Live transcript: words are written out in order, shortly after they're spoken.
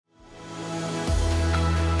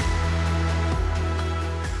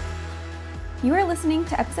You are listening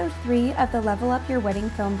to episode 3 of the Level Up Your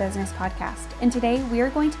Wedding Film Business podcast, and today we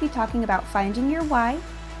are going to be talking about finding your why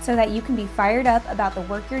so that you can be fired up about the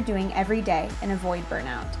work you're doing every day and avoid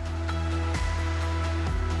burnout.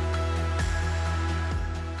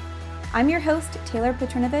 I'm your host, Taylor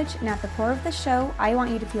Petrinovich, and at the core of the show, I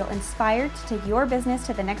want you to feel inspired to take your business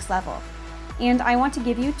to the next level, and I want to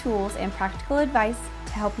give you tools and practical advice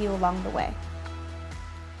to help you along the way.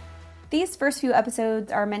 These first few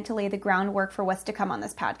episodes are meant to lay the groundwork for what's to come on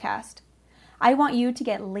this podcast. I want you to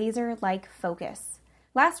get laser-like focus.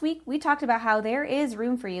 Last week, we talked about how there is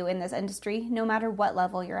room for you in this industry, no matter what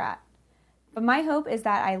level you're at. But my hope is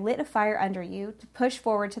that I lit a fire under you to push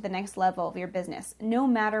forward to the next level of your business, no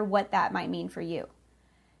matter what that might mean for you.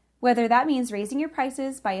 Whether that means raising your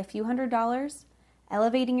prices by a few $100s,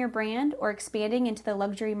 elevating your brand, or expanding into the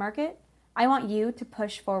luxury market, I want you to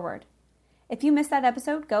push forward. If you missed that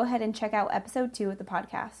episode, go ahead and check out episode 2 of the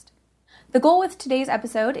podcast. The goal with today's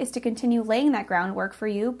episode is to continue laying that groundwork for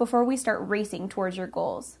you before we start racing towards your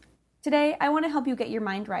goals. Today, I want to help you get your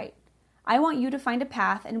mind right. I want you to find a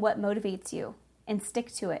path and what motivates you, and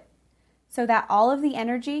stick to it, so that all of the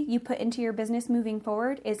energy you put into your business moving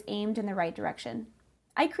forward is aimed in the right direction.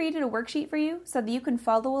 I created a worksheet for you so that you can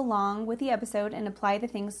follow along with the episode and apply the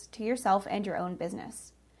things to yourself and your own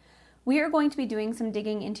business. We are going to be doing some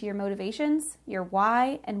digging into your motivations, your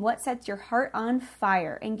why, and what sets your heart on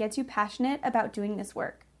fire and gets you passionate about doing this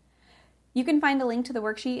work. You can find a link to the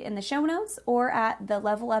worksheet in the show notes or at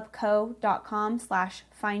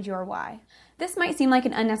thelevelupco.com/findyourwhy. This might seem like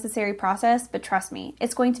an unnecessary process, but trust me,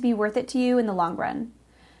 it's going to be worth it to you in the long run.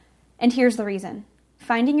 And here's the reason.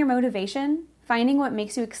 Finding your motivation, finding what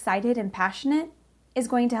makes you excited and passionate, is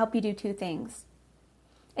going to help you do 2 things.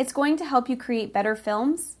 It's going to help you create better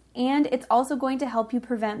films, and it's also going to help you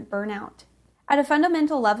prevent burnout. At a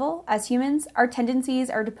fundamental level, as humans, our tendencies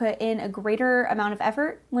are to put in a greater amount of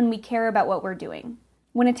effort when we care about what we're doing,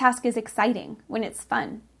 when a task is exciting, when it's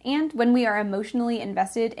fun, and when we are emotionally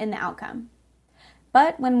invested in the outcome.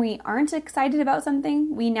 But when we aren't excited about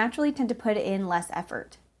something, we naturally tend to put in less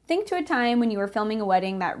effort. Think to a time when you were filming a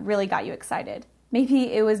wedding that really got you excited.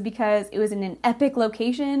 Maybe it was because it was in an epic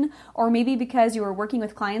location, or maybe because you were working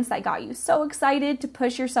with clients that got you so excited to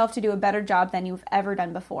push yourself to do a better job than you've ever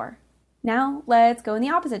done before. Now, let's go in the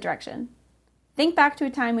opposite direction. Think back to a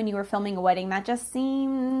time when you were filming a wedding that just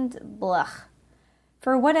seemed blah.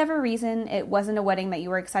 For whatever reason, it wasn't a wedding that you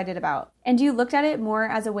were excited about, and you looked at it more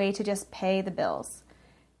as a way to just pay the bills.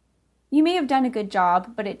 You may have done a good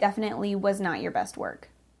job, but it definitely was not your best work.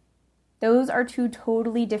 Those are 2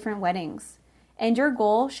 totally different weddings. And your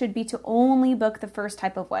goal should be to only book the first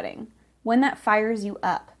type of wedding, one that fires you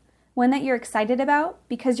up, one that you're excited about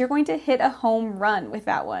because you're going to hit a home run with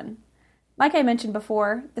that one. Like I mentioned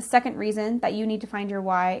before, the second reason that you need to find your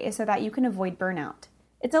why is so that you can avoid burnout.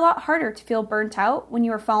 It's a lot harder to feel burnt out when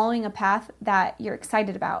you are following a path that you're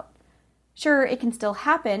excited about. Sure, it can still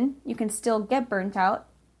happen, you can still get burnt out,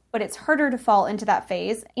 but it's harder to fall into that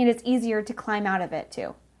phase and it's easier to climb out of it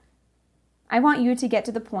too. I want you to get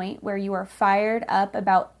to the point where you are fired up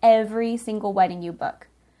about every single wedding you book.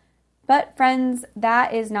 But friends,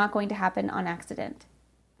 that is not going to happen on accident.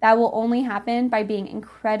 That will only happen by being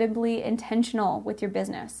incredibly intentional with your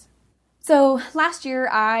business. So last year,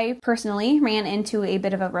 I personally ran into a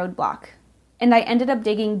bit of a roadblock, and I ended up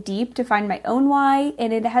digging deep to find my own why,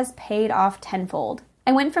 and it has paid off tenfold.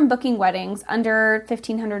 I went from booking weddings under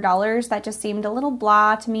 $1,500 that just seemed a little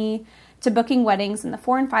blah to me, to booking weddings in the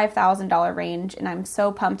 $4,000 and $5,000 range, and I'm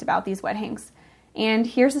so pumped about these weddings. And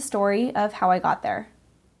here's a story of how I got there.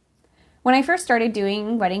 When I first started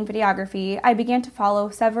doing wedding videography, I began to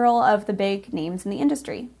follow several of the big names in the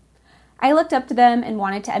industry. I looked up to them and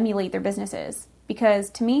wanted to emulate their businesses,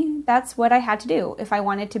 because to me, that's what I had to do if I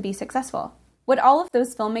wanted to be successful. What all of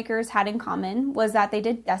those filmmakers had in common was that they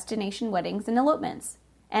did destination weddings and elopements,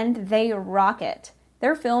 and they rock it.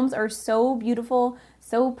 Their films are so beautiful,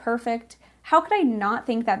 so perfect. How could I not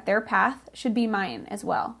think that their path should be mine as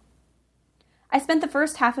well? I spent the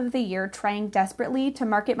first half of the year trying desperately to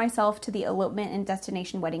market myself to the elopement and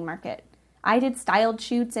destination wedding market. I did styled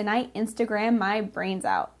shoots and I Instagrammed my brains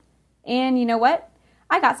out. And you know what?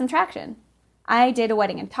 I got some traction. I did a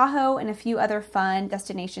wedding in Tahoe and a few other fun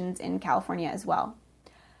destinations in California as well.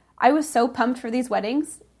 I was so pumped for these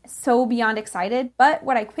weddings, so beyond excited, but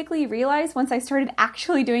what I quickly realized once I started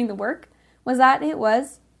actually doing the work was that it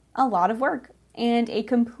was a lot of work and a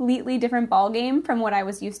completely different ballgame from what I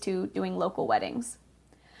was used to doing local weddings.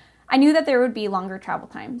 I knew that there would be longer travel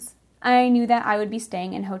times. I knew that I would be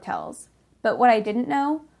staying in hotels. But what I didn't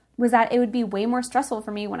know was that it would be way more stressful for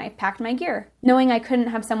me when I packed my gear, knowing I couldn't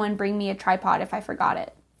have someone bring me a tripod if I forgot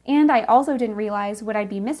it. And I also didn't realize what I'd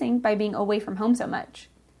be missing by being away from home so much.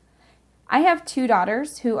 I have 2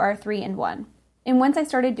 daughters who are 3 and 1. And once I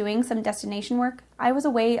started doing some destination work, I was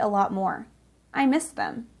away a lot more. I missed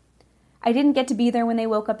them. I didn't get to be there when they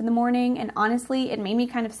woke up in the morning, and honestly, it made me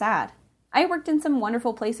kind of sad. I worked in some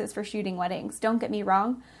wonderful places for shooting weddings, don't get me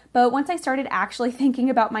wrong, but once I started actually thinking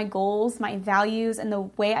about my goals, my values, and the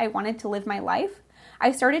way I wanted to live my life,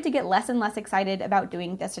 I started to get less and less excited about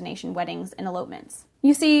doing destination weddings and elopements.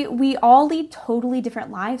 You see, we all lead totally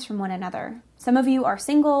different lives from one another. Some of you are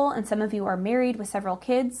single, and some of you are married with several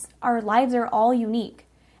kids. Our lives are all unique,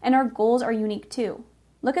 and our goals are unique too.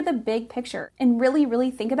 Look at the big picture, and really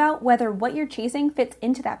think about whether what you're chasing fits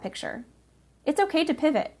into that picture. It's okay to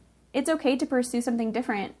pivot. It's okay to pursue something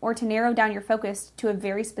different or to narrow down your focus to a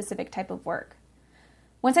very specific type of work.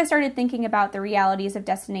 Once I started thinking about the realities of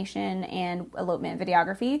destination and elopement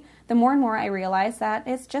videography, the more and more I realized that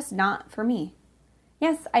it's just not for me.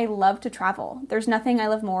 Yes, I love to travel. There's nothing I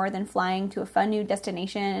love more than flying to a fun new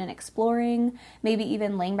destination and exploring, maybe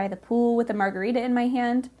even laying by the pool with a margarita in my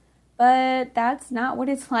hand. But that's not what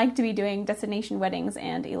it's like to be doing destination weddings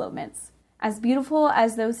and elopements. As beautiful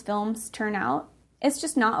as those films turn out, it's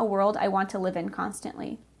just not a world I want to live in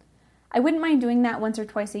constantly. I wouldn't mind doing that once or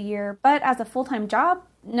twice a year, but as a full-time job,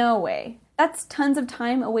 no way. That's tons of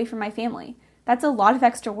time away from my family. That's a lot of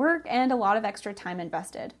extra work and a lot of extra time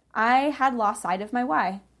invested. I had lost sight of my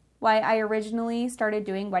why I originally started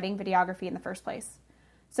doing wedding videography in the first place.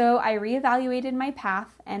 So I reevaluated my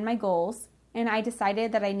path and my goals, and I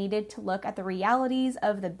decided that I needed to look at the realities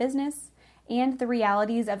of the business and the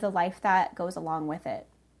realities of the life that goes along with it.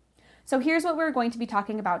 So here's what we're going to be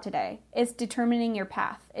talking about today. It's determining your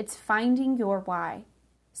path. It's finding your why.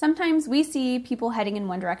 Sometimes we see people heading in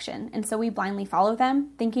one direction, and so we blindly follow them,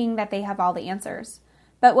 thinking that they have all the answers.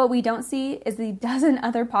 But what we don't see is the dozen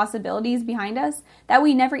other possibilities behind us that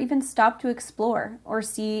we never even stop to explore or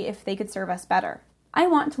see if they could serve us better. I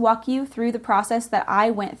want to walk you through the process that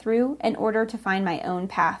I went through in order to find my own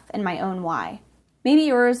path and my own why. Maybe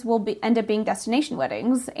yours will end up being destination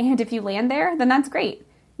weddings, and if you land there, then that's great.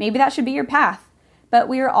 Maybe that should be your path, but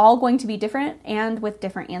we are all going to be different and with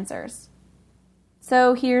different answers.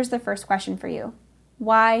 So here's the first question for you.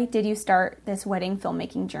 Why did you start this wedding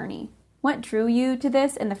filmmaking journey? What drew you to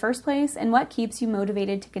this in the first place, and what keeps you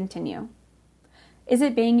motivated to continue? Is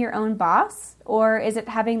it being your own boss, or is it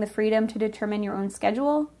having the freedom to determine your own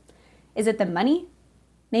schedule? Is it the money?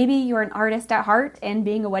 Maybe you're an artist at heart, and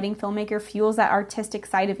being a wedding filmmaker fuels that artistic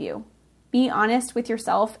side of you. Be honest with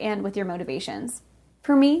yourself and with your motivations.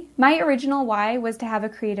 For me, my original why was to have a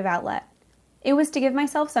creative outlet. It was to give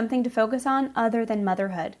myself something to focus on other than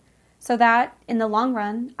motherhood, so that, in the long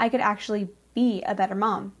run, I could actually be a better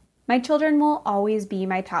mom. My children will always be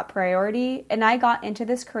my top priority, and I got into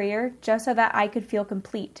this career just so that I could feel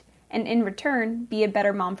complete, and in return, be a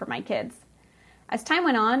better mom for my kids. As time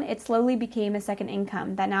went on, it slowly became a second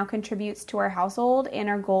income that now contributes to our household and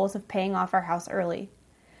our goals of paying off our house early.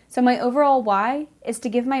 So my overall why is to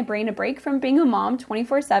give my brain a break from being a mom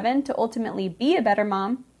 24/7 to ultimately be a better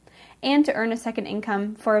mom and to earn a second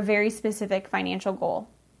income for a very specific financial goal.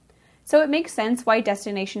 So it makes sense why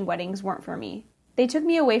destination weddings weren't for me. They took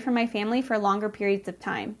me away from my family for longer periods of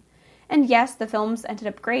time. And yes, the films ended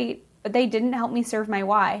up great, but they didn't help me serve my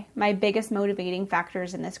why, my biggest motivating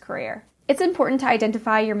factors in this career. It's important to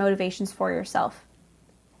identify your motivations for yourself.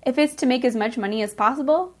 If it's to make as much money as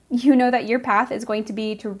possible, you know that your path is going to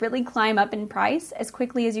be to really climb up in price as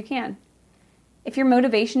quickly as you can. If your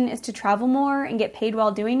motivation is to travel more and get paid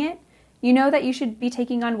while doing it, you know that you should be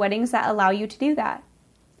taking on weddings that allow you to do that.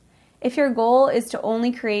 If your goal is to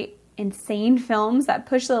only create insane films that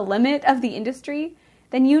push the limit of the industry,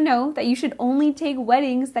 then you know that you should only take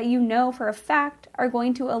weddings that you know for a fact are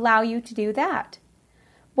going to allow you to do that.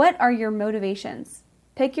 What are your motivations?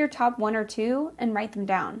 Pick your top 1 or 2 and write them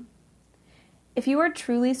down. If you are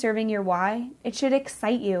truly serving your why, it should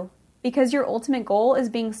excite you because your ultimate goal is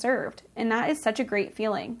being served, and that is such a great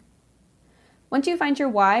feeling. Once you find your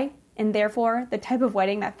why, and therefore the type of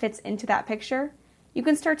wedding that fits into that picture, you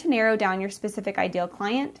can start to narrow down your specific ideal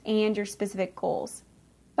client and your specific goals.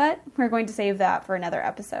 But we're going to save that for another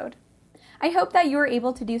episode. I hope that you are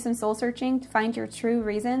able to do some soul searching to find your true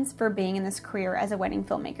reasons for being in this career as a wedding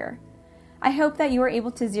filmmaker. I hope that you are able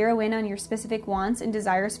to zero in on your specific wants and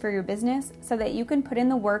desires for your business so that you can put in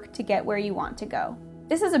the work to get where you want to go.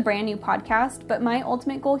 This is a brand new podcast, but my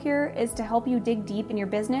ultimate goal here is to help you dig deep in your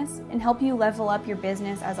business and help you level up your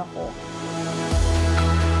business as a whole.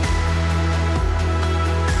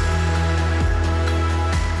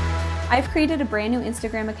 I've created a brand new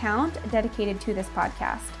Instagram account dedicated to this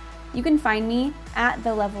podcast. You can find me at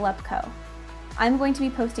The Level Up Co. I'm going to be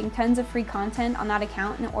posting tons of free content on that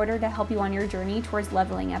account in order to help you on your journey towards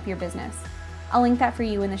leveling up your business. I'll link that for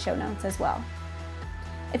you in the show notes as well.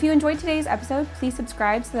 If you enjoyed today's episode, please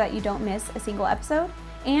subscribe so that you don't miss a single episode.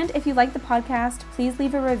 And if you like the podcast, please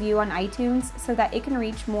leave a review on iTunes so that it can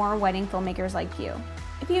reach more wedding filmmakers like you.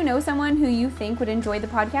 If you know someone who you think would enjoy the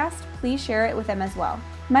podcast, please share it with them as well.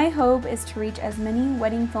 My hope is to reach as many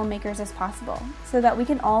wedding filmmakers as possible so that we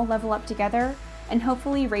can all level up together and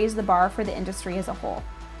hopefully raise the bar for the industry as a whole.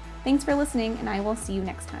 Thanks for listening, and I will see you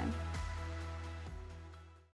next time.